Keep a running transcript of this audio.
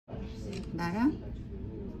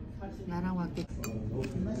나랑 왔겠지.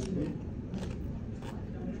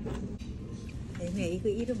 애미야, 이거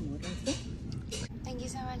이름 뭐라고? Thank you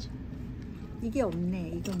so much. 이게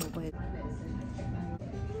없네. 이거 먹어야 돼.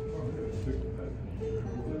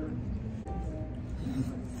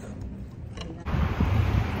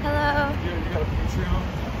 Hello. You got a Patreon?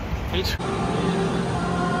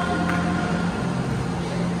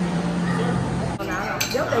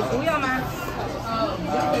 dấu đầy cúi không anh?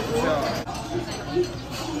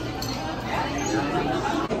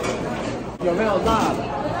有没有辣的？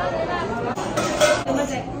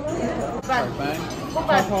饭，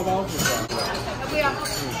饭泡包子。不要。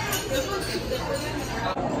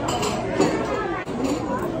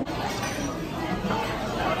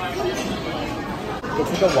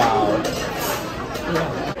It's like a wow.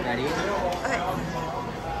 Okay.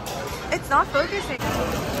 It's not focusing.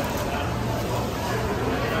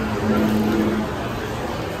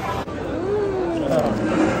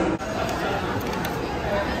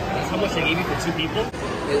 That's how much they gave you for 2 people?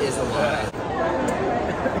 It is a lot.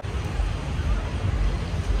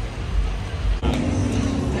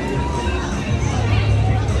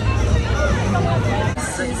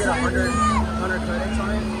 So you get 100 credits on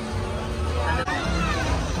it?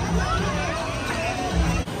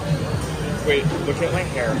 Wait, look at my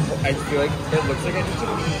hair. I feel like it looks like I just took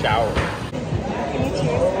a shower.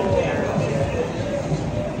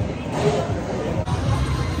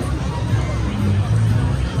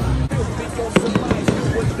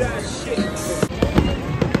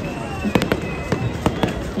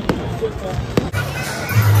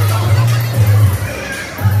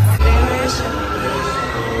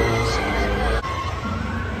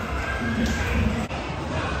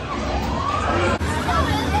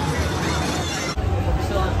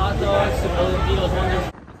 Hot dogs, Filipinos, wonders.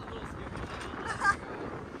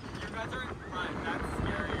 You guys are in front. That's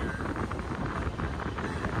scarier.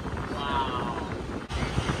 Wow.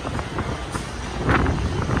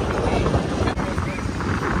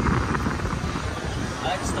 I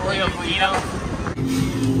like the story of Reno.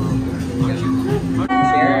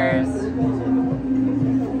 Cheers.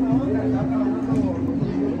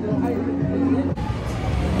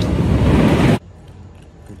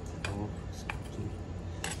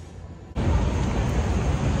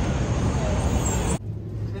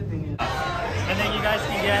 And then you guys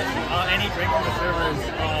can get any drink from the servers.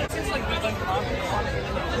 It's like the uncommon.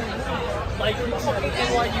 Like,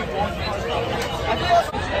 why you want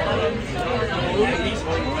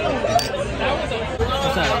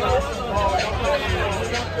What's that?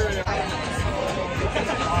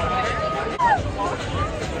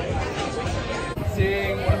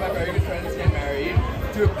 Seeing one of my very good friends get married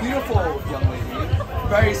to a beautiful young lady,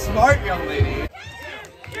 very smart young lady.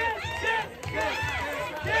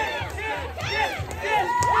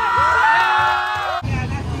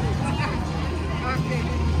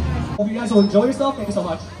 Hope you guys will enjoy yourself. Thank you so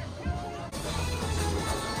much.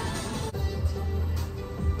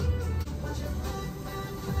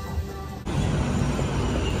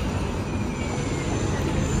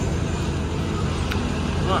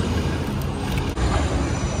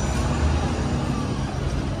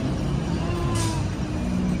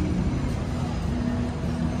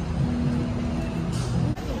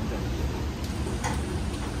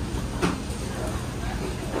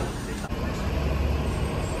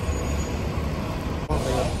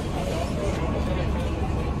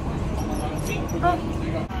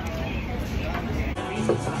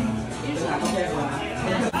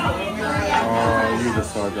 Oh, you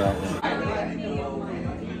just saw that one.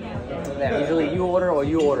 Usually you order or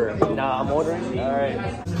you order? Nah, I'm ordering. Alright.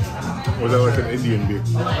 Was that like an Indian beef?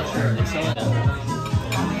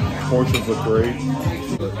 Portions look great.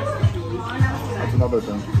 That's another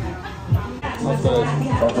thing.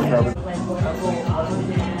 Taco crab.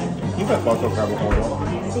 You got taco crab before.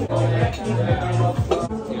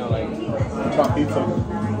 You know, like, Not pizza.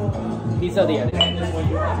 pizza the other.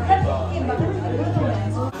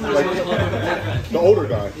 Like, the older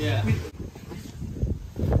guy. Yeah.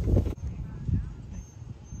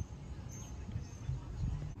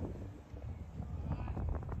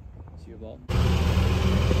 See your ball?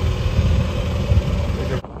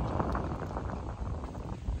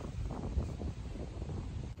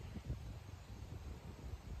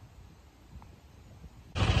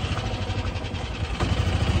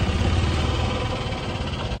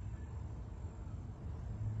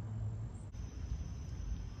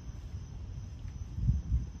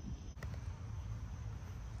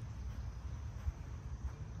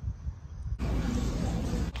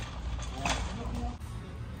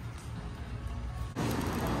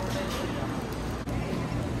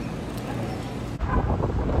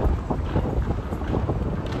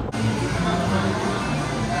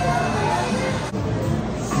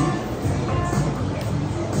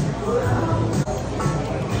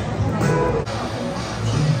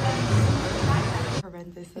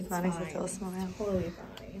 unacceptable smile. Totally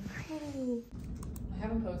fine. I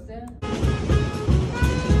haven't posted.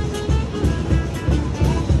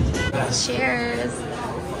 Cheers.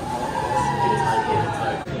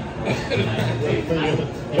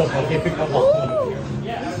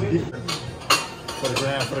 For the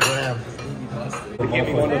gram. They gave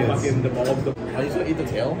me one of the fucking the ball of the. Are you gonna eat the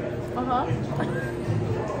tail?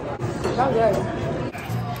 That good.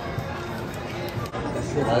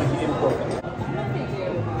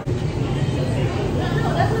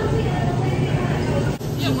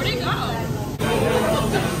 Yeah, where'd he go?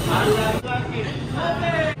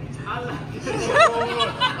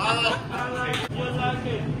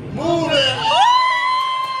 Move it!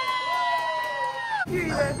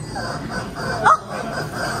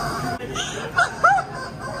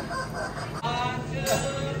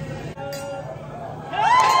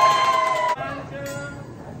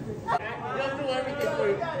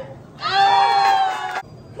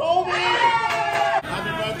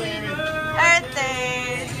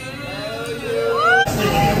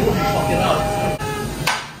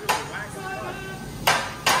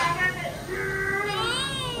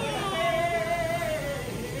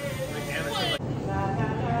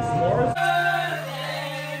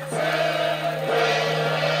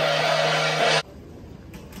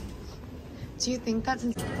 Do you think that's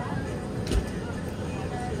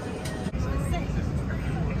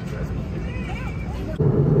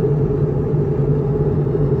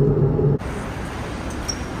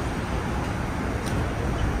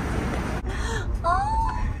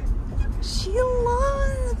Oh, she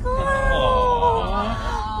loves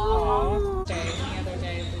Any other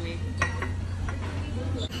day of the week.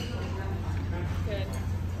 Good.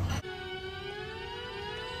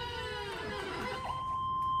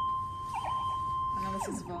 I know this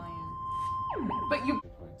is volume. But you.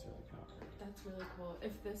 That's really cool.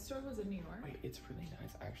 If this store was in New York. Wait, it's really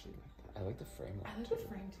nice. I actually like that. I like the frame. I like the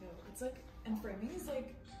frame too. It's like, and framing is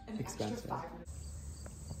like an Expensive. extra $5.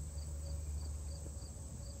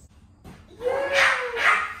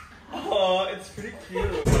 Oh, it's pretty cute.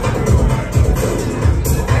 In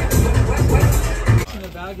the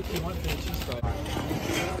bag if you want for the cheese fry.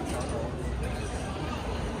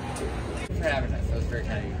 Thanks for having us. That was very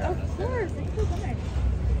kind of you for having us. Of course, thanks for coming.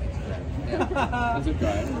 That's a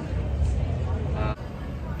drive.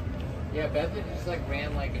 Yeah, Bethany just like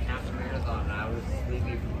ran like a half a marathon and I was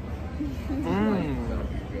sleepy.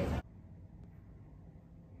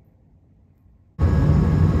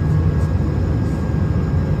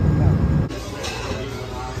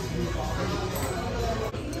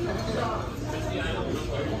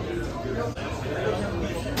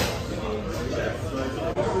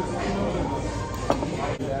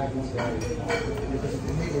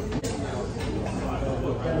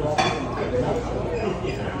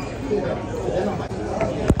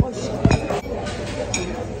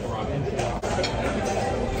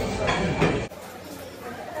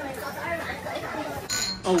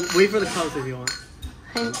 Oh, wait for the clouds if you want.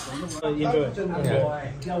 Enjoy it.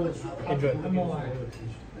 Enjoy it.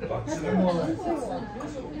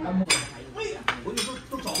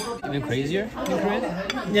 Even crazier?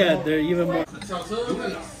 Yeah, they're even more.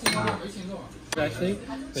 Actually,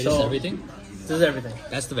 This is everything? This is everything.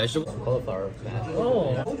 That's the vegetable? Cauliflower mash.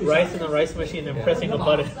 Oh, rice in a rice machine and pressing a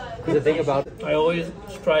button. The thing about I always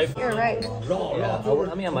strive. You're right. yeah,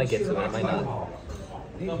 I mean I might get to it, I might not.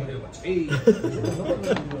 Or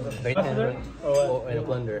what? In a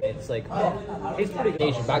blender. It's like it's pretty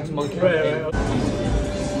good. Back to monkey. Right.